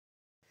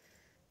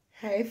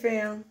Hey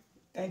fam,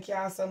 thank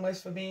y'all so much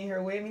for being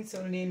here with me,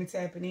 tuning in and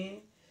tapping in.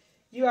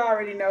 You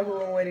already know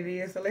who and what it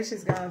is, so let's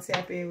just go and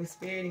tap in with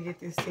spirit and get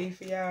this tea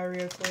for y'all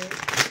real quick.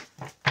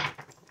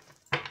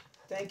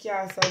 Thank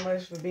y'all so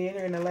much for being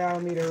here and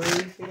allowing me to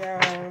read for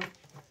y'all.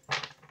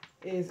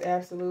 It is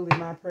absolutely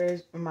my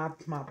pressure,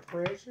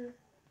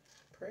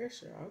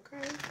 pressure,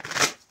 okay.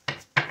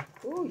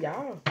 Ooh,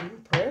 y'all,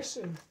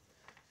 pressure.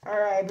 All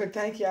right, but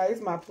thank y'all.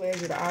 It's my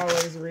pleasure to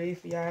always read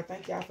for y'all.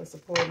 Thank y'all for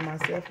supporting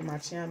myself and my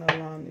channel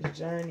along this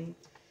journey.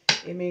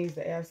 It means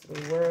the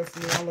absolute world to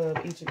me. I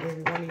love each and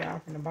every one of y'all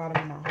from the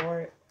bottom of my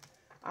heart.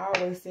 I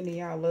always sending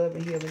y'all love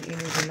and healing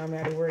energy no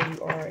matter where you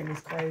are in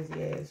this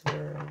crazy ass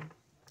world.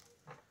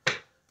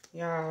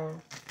 Y'all,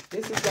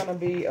 this is going to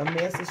be a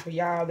message for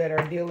y'all that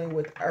are dealing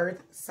with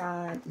earth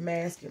sign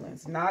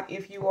masculines. Not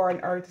if you are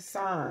an earth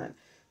sign,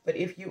 but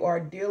if you are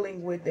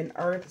dealing with an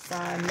earth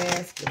sign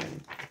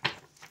masculine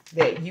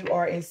that you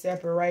are in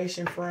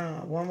separation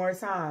from. One more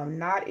time.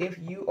 Not if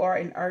you are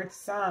an earth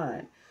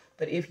sign,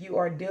 but if you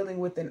are dealing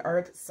with an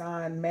earth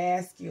sign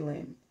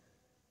masculine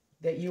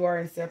that you are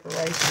in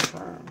separation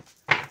from.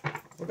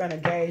 We're going to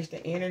gauge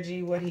the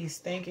energy, what he's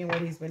thinking, what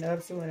he's been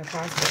up to, and a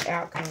possible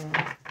outcome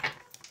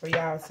for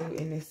y'all too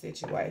in this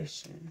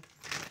situation.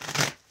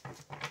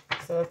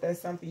 So if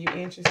that's something you're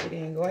interested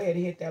in, go ahead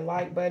and hit that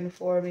like button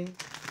for me.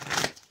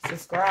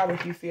 Subscribe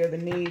if you feel the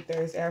need.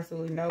 There's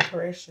absolutely no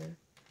pressure.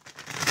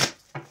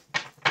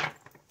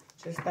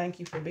 Just thank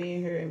you for being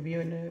here and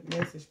viewing the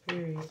message,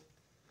 period.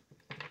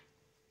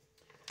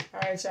 All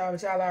right, y'all.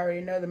 But y'all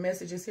already know the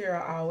messages here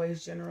are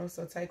always general.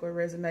 So take what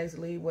resonates,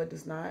 leave what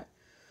does not.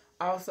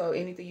 Also,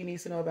 anything you need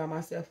to know about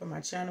myself or my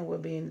channel will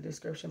be in the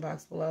description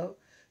box below.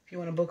 If you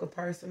want to book a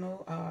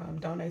personal,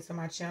 donate to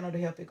my channel to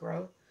help it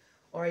grow.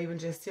 Or even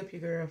just tip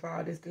your girl for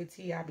all this good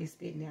tea I be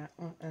spitting out.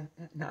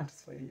 No, I'm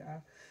just playing,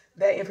 y'all.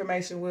 That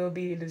information will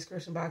be in the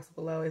description box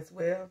below as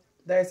well.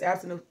 There's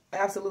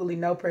absolutely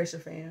no pressure,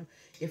 fam.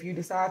 If you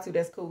decide to,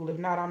 that's cool. If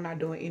not, I'm not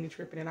doing any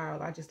tripping at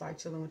all. I just like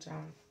chilling with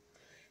y'all.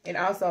 And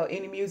also,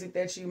 any music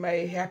that you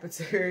may happen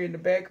to hear in the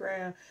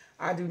background,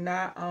 I do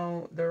not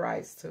own the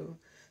rights to.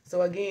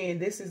 So again,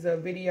 this is a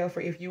video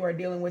for if you are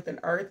dealing with an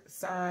earth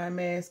sign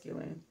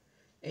masculine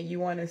and you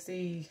want to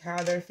see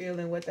how they're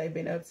feeling, what they've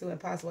been up to, and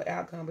possible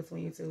outcome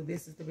between you two.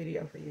 This is the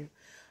video for you.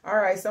 All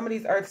right, some of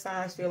these earth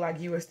signs feel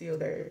like you are still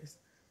theirs.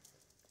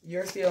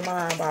 You're Still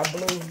Mine by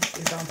Blue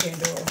is on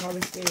Pandora.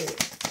 Holy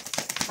Spirit.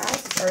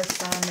 How's this earth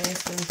sign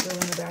masculine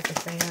feeling about the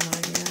fan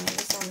right now?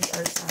 What's on this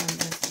earth sign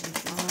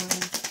masculine's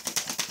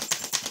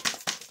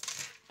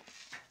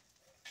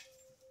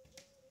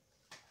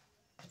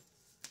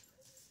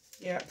mind?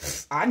 Yeah,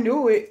 I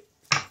knew it.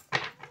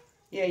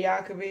 Yeah,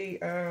 y'all could be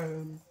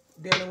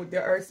dealing with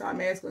the earth sign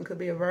masculine. Could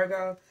be a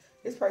Virgo.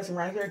 This person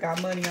right here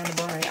got money on the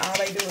brain. All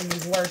they doing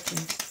is working.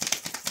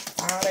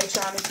 All they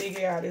trying to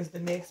figure out is the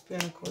next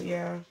pinnacle.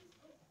 Yeah.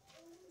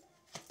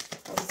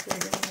 Holy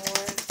Spirit, give me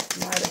more.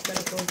 Knight of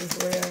Pentacles as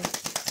well.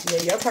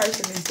 Yeah, your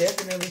person is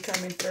definitely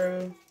coming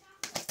through.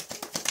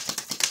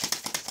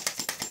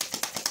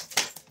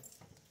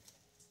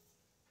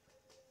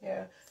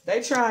 Yeah.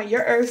 They trying,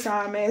 your earth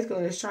sign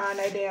masculine is trying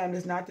their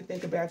damnedest not to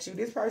think about you.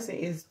 This person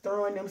is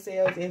throwing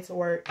themselves into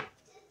work.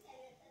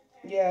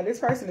 Yeah, this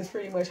person is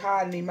pretty much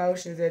hiding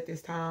emotions at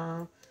this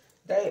time.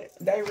 They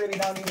really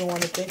don't even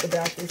want to think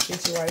about this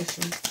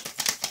situation.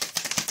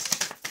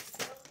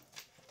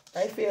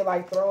 They feel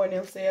like throwing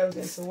themselves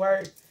into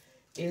work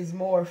is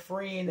more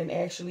freeing than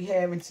actually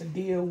having to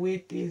deal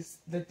with this,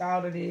 the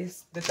thought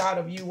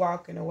of you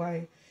walking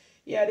away.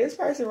 Yeah, this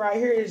person right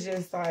here is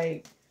just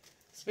like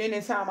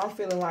spending time. I'm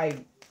feeling like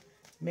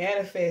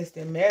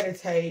manifesting,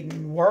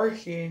 meditating,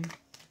 working.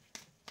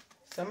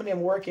 Some of them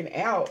working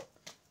out.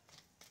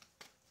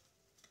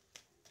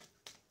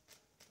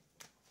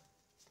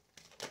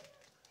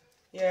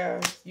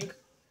 Yeah,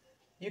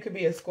 you could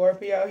be a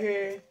Scorpio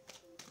here.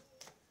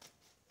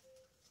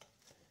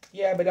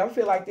 Yeah, but I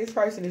feel like this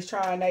person is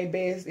trying their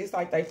best. It's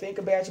like they think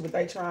about you, but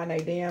they trying their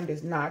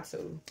damnedest not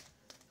to.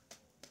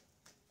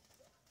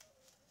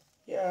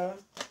 Yeah.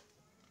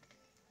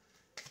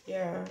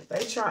 Yeah,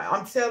 they try.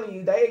 I'm telling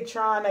you, they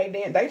trying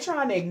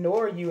to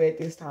ignore you at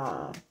this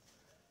time.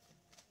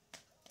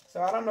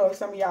 So I don't know if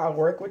some of y'all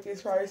work with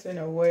this person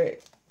or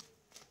what.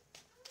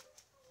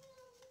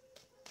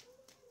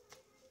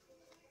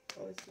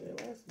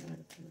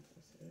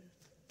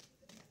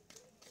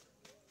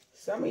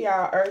 Some of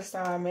y'all earth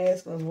sign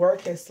masculines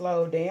work has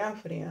slowed down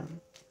for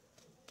them.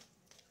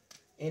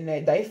 And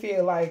that they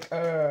feel like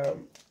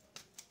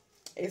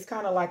it's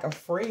kind of like a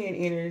freeing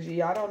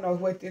energy. I don't know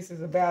what this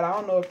is about. I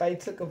don't know if they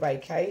took a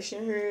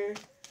vacation here.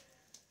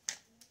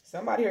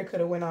 Somebody here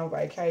could have went on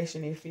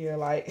vacation and feel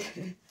like,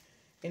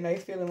 and they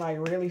feeling like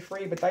really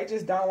free, but they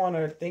just don't want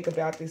to think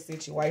about this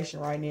situation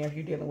right now if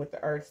you're dealing with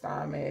the earth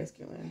sign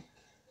masculine.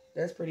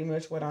 That's pretty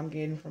much what I'm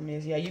getting from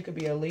this. Yeah, you could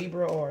be a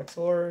Libra or a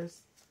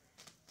Taurus,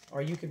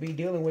 or you could be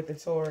dealing with the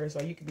Taurus,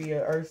 or you could be an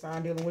earth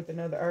sign dealing with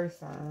another earth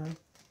sign.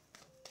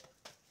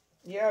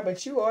 Yeah,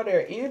 but you are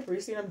their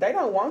empress. You know, they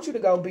don't want you to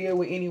go build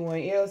with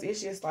anyone else.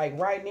 It's just like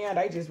right now,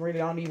 they just really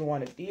don't even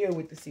want to deal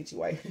with the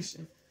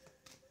situation.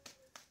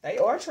 They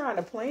are trying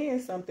to plan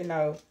something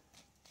though.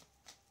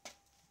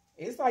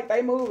 It's like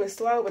they moving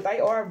slow, but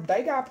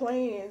they got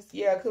plans.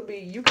 Yeah, it could be,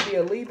 you could be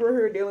a Libra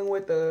here dealing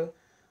with the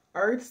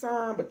earth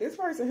sign, but this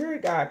person here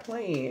got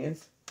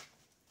plans.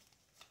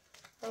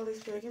 Holy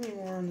Spirit, give me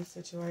more on this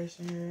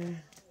situation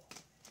here.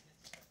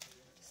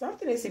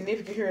 Something is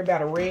significant here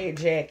about a red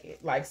jacket.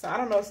 Like, so I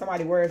don't know if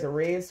somebody wears a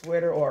red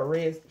sweater or a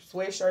red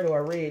sweatshirt or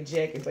a red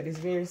jacket, but it's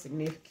very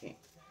significant.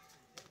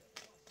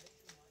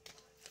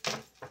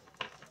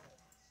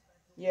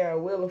 Yeah,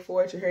 Wheel of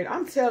Fortune here.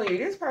 I'm telling you,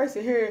 this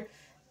person here,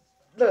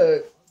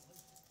 look,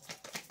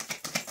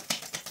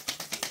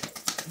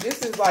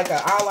 this is like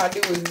all I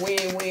do is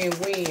win, win,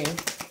 win.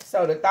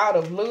 So the thought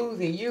of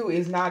losing you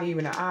is not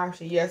even an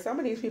option. Yeah, some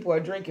of these people are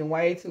drinking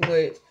way too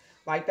much.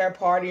 Like, they're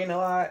partying a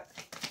lot.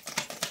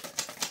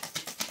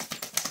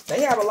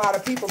 They have a lot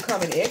of people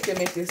coming at them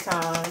at this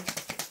time.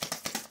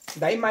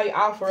 They might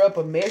offer up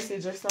a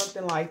message or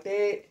something like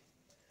that.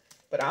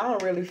 But I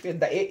don't really feel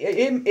that.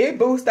 It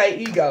boosts their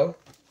ego.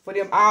 For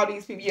them, all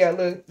these people. Yeah,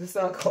 look, the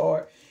Sun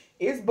card.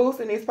 It's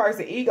boosting this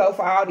person's ego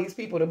for all these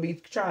people to be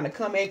trying to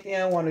come at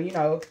them, want to, you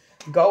know,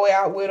 go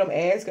out with them,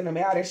 asking them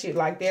out and shit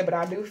like that. But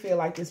I do feel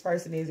like this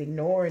person is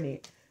ignoring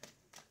it.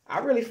 I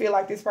really feel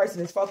like this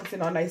person is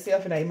focusing on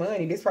themselves and their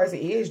money. This person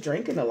is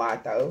drinking a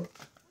lot, though.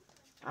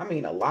 I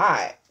mean, a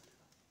lot.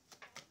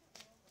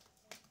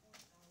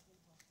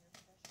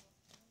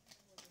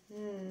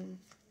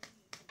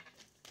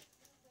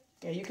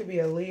 Yeah, you could be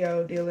a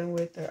Leo dealing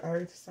with the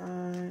earth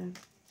sign.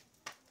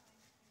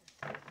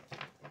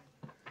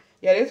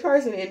 Yeah, this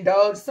person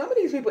indulged. Some of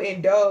these people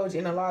indulge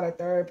in a lot of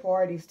third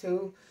parties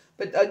too.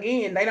 But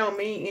again, they don't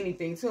mean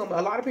anything to them.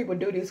 A lot of people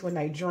do this when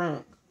they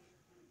drunk.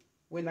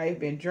 When they've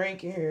been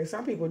drinking here.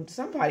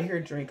 Somebody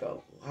here drink a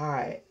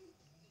lot.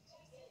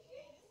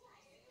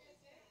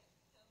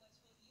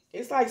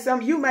 It's like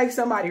you make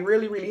somebody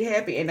really, really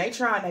happy and they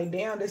trying their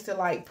damnedest to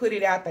like put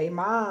it out their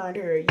mind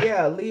here.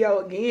 Yeah, Leo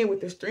again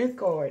with the Strength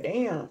card.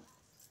 Damn.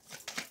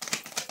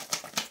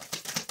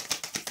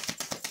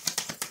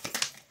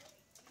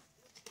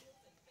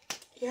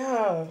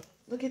 Yeah,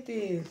 look at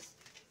this.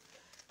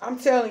 I'm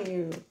telling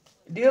you,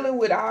 dealing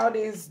with all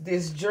this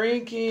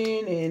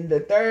drinking and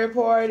the third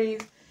parties,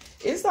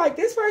 it's like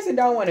this person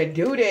don't want to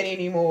do that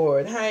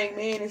anymore. The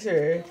Hangman is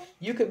here.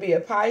 You could be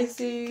a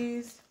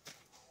Pisces.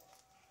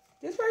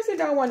 This person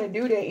don't want to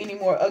do that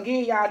anymore.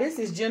 Again, y'all, this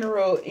is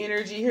general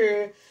energy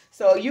here.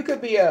 So you could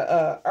be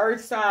a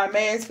earth sign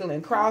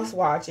masculine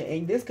cross-watching,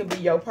 and this could be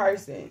your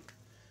person.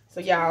 So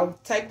y'all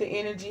take the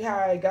energy how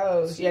it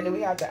goes. Yeah, then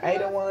we have the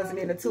 8 of Wands and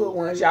then the 2 of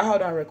Wands. Y'all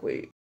hold on real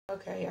quick.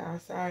 Okay, y'all,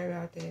 sorry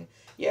about that.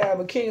 Yeah,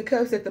 but King of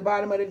Cups at the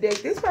bottom of the deck.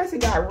 This person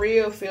got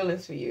real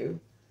feelings for you.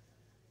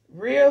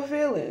 Real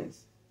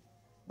feelings.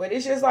 But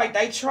it's just like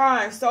they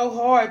trying so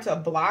hard to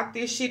block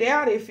this shit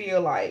out, it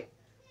feel like.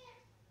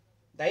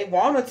 They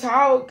want to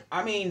talk.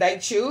 I mean, they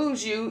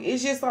choose you.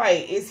 It's just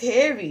like, it's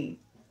heavy.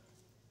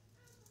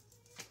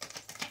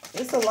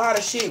 It's a lot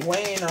of shit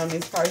weighing on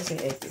this person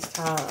at this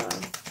time.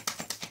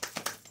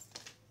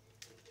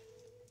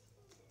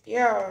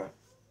 Yeah.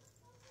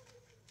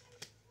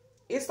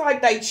 It's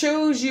like they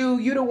choose you.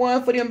 You the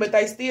one for them, but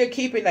they still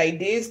keeping their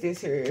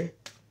distance here.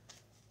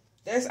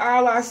 That's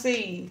all I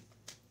see.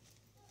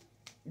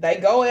 They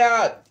go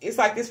out. It's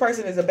like this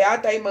person is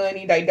about their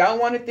money. They don't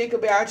want to think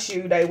about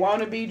you. They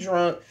want to be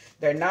drunk.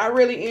 They're not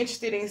really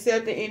interested in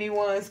accepting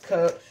anyone's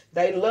cup.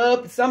 They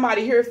love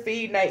somebody here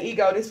feeding their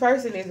ego. This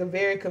person is a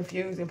very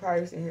confusing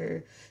person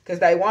here. Because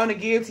they want to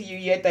give to you,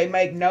 yet they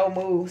make no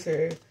moves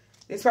here.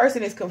 This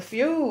person is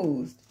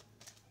confused.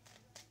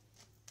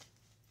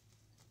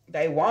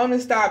 They want to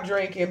stop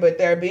drinking, but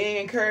they're being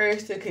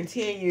encouraged to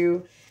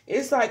continue.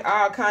 It's like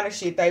all kind of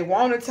shit. They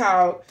want to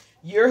talk.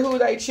 You're who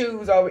they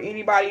choose over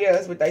anybody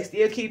else, but they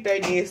still keep their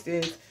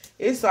distance.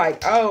 It's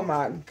like, oh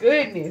my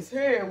goodness,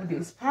 here with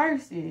this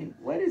person.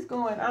 What is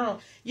going on?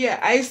 Yeah,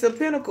 Ace of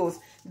Pentacles.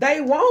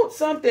 They want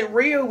something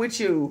real with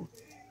you.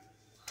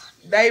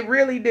 They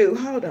really do.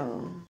 Hold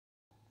on.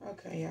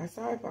 Okay, yeah,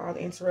 sorry for all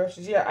the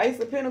interruptions. Yeah, Ace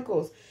of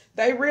Pentacles.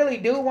 They really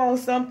do want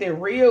something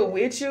real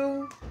with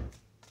you.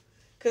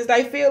 Because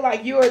they feel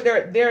like you are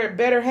their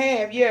better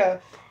half. Yeah,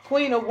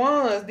 Queen of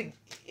Wands.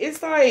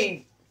 It's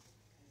like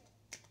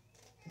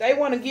they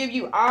want to give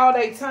you all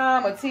their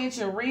time,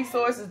 attention,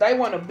 resources. They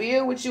want to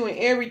build with you and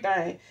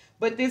everything.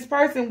 But this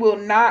person will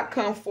not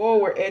come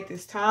forward at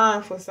this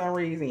time for some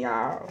reason,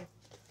 y'all.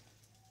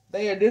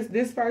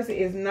 This person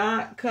is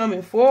not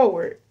coming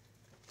forward.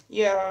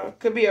 Yeah,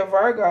 could be a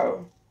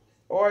Virgo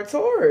or a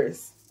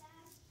Taurus.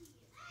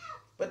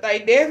 But they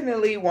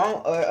definitely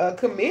want a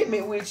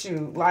commitment with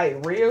you.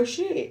 Like real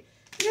shit.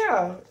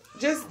 Yeah,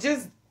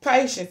 just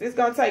patience. It's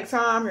going to take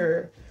time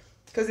here.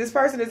 Because this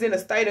person is in a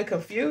state of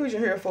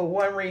confusion here for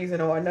one reason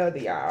or another,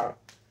 y'all.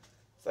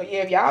 So,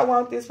 yeah, if y'all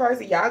want this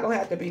person, y'all going to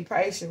have to be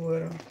patient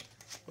with them.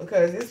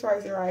 Because this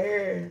person right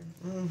here,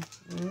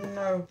 you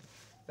know,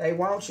 they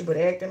want you, but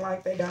acting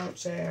like they don't,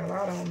 child.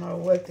 I don't know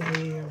what the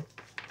hell.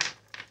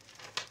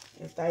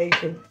 If they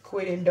could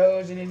quit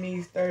indulging in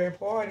these third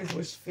parties,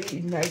 which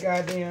feeding their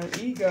goddamn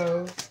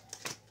ego.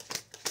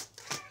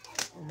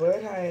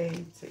 But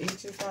hey, to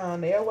each his own.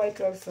 They'll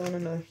wake up soon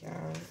enough,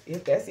 y'all.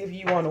 If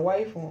you want to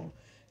wait for them.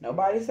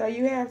 Nobody say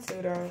you have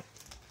to, though.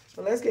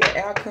 But let's get an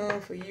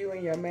outcome for you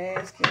and your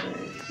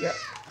masculine, your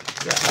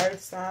earth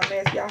sign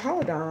masculine. Y'all,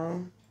 hold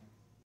on.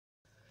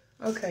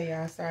 Okay,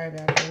 y'all, sorry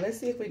about that. Let's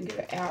see if we can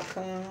get an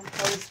outcome.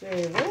 Holy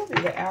Spirit, what will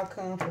be the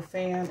outcome for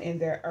fam and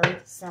their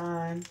earth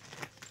sign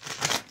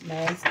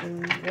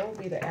masculine? What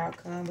will be the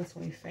outcome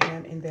between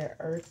fam and their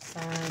earth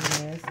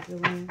sign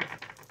masculine?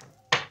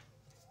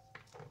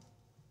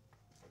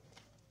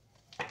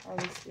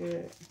 Holy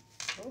Spirit,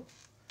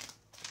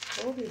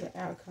 what will be the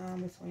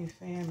outcome between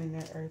fam and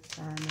their earth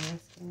sign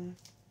masculine?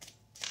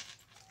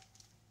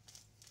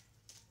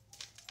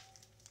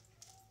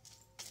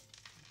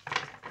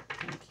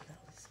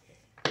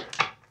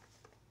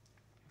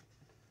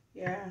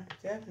 Yeah,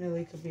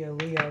 definitely could be a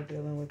Leo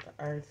dealing with the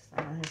earth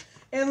sign.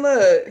 And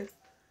look,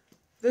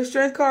 the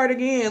strength card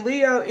again,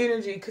 Leo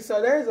energy.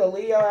 So there's a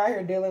Leo out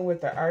here dealing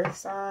with the earth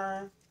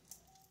sign.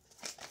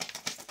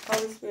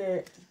 Holy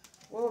Spirit,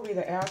 what will be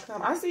the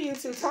outcome? I see you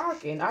two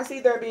talking. I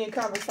see there being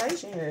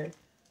conversation here.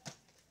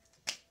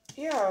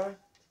 Yeah.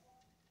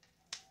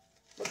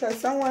 Because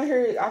someone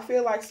here, I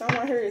feel like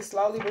someone here is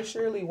slowly but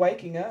surely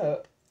waking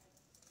up.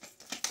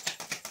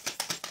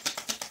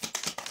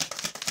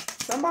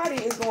 Somebody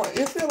is going,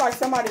 it feels like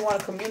somebody want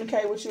to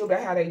communicate with you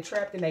about how they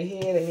trapped in their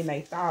head and in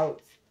their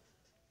thoughts.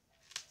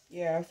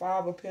 Yeah,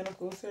 5 of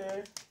Pentacles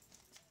here.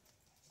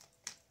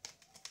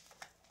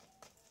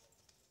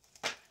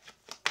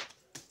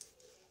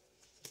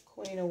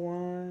 Queen of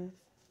Wands.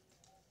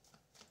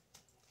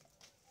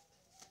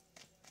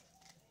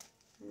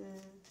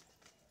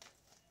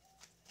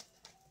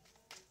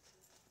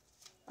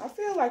 I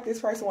feel like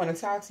this person want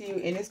to talk to you,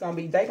 and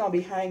they're gonna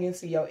be hanging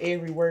to your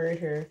every word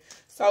here.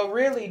 So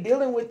really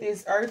dealing with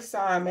this earth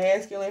sign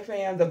masculine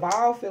fam, the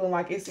ball feeling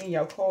like it's in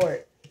your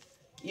court.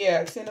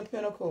 Yeah, 10 of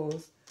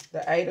Pentacles,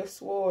 the 8 of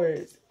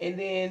Swords, and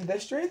then the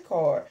Strength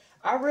card.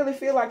 I really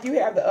feel like you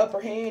have the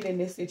upper hand in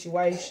this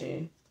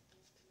situation.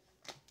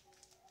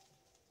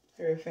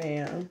 Here,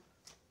 fam.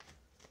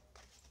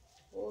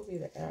 What will be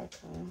the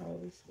outcome,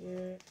 Holy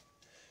Spirit?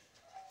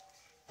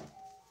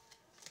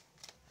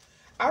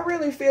 I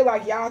really feel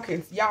like y'all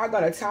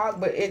gonna talk,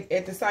 but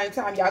at the same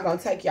time, y'all gonna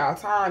take y'all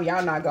time.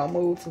 Y'all not gonna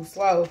move too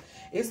slow.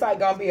 It's like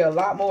gonna be a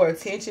lot more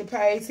attention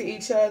paid to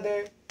each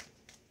other.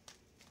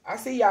 I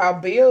see y'all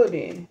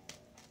building.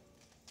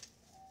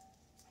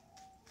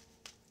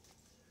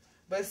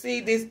 But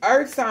see, this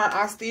earth sign,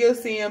 I still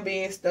see them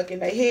being stuck in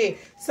their head.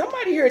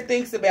 Somebody here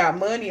thinks about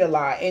money a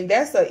lot, and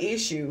that's an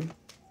issue.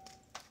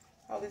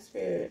 Holy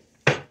Spirit.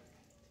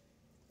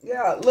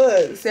 Yeah,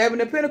 look,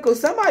 7 of Pentacles.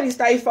 Somebody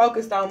stay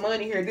focused on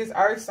money here, this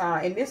earth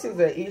sign, and this is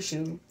an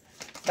issue.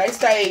 They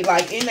stay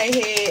like in their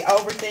head,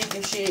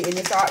 overthinking shit, and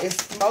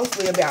it's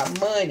mostly about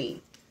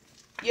money.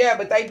 Yeah,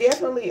 but they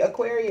definitely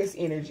Aquarius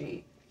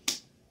energy,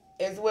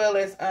 as well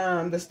as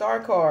the Star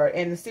card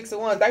and the 6 of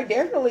Wands. They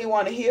definitely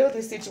want to heal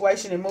this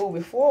situation and move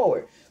it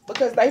forward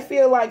because they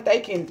feel like they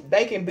can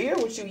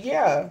build with you.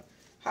 Yeah,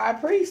 High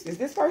Priestess.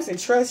 This person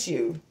trusts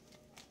you.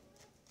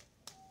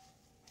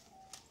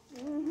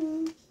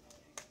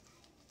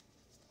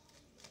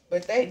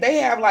 But they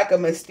have like a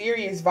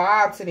mysterious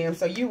vibe to them,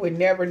 so you would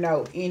never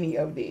know any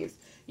of this.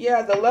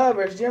 Yeah, the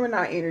Lovers,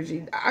 Gemini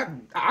energy.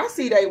 I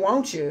see they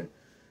want you.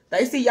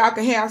 They see y'all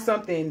can have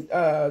something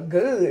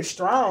good,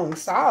 strong,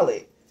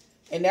 solid.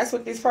 And that's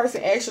what this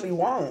person actually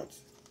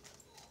wants.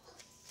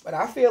 But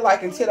I feel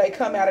like until they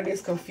come out of this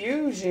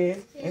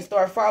confusion and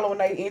start following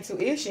their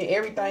intuition,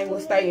 everything will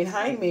stay in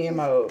hangman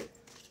mode.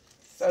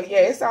 So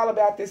yeah, it's all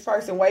about this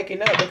person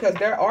waking up because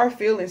there are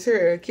feelings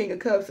here. King of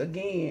Cups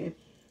again.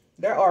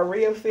 There are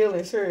real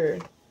feelings here.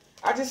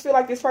 I just feel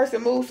like this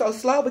person moves so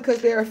slow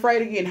because they're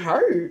afraid of getting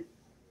hurt.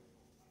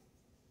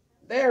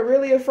 They're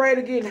really afraid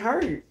of getting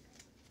hurt.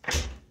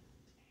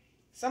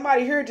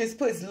 Somebody here just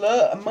puts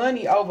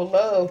money over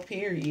love,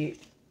 period.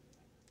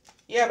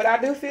 Yeah, but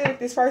I do feel that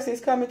this person is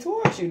coming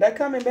towards you. They're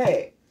coming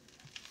back.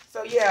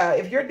 So yeah,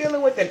 if you're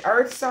dealing with an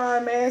earth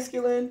sign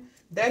masculine,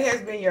 that has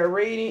been your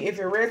reading. If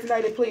it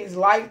resonated, please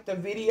like the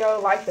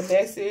video, like the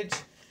message,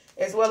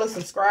 as well as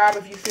subscribe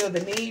if you feel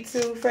the need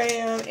to,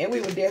 fam. And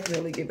we will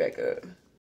definitely get back up.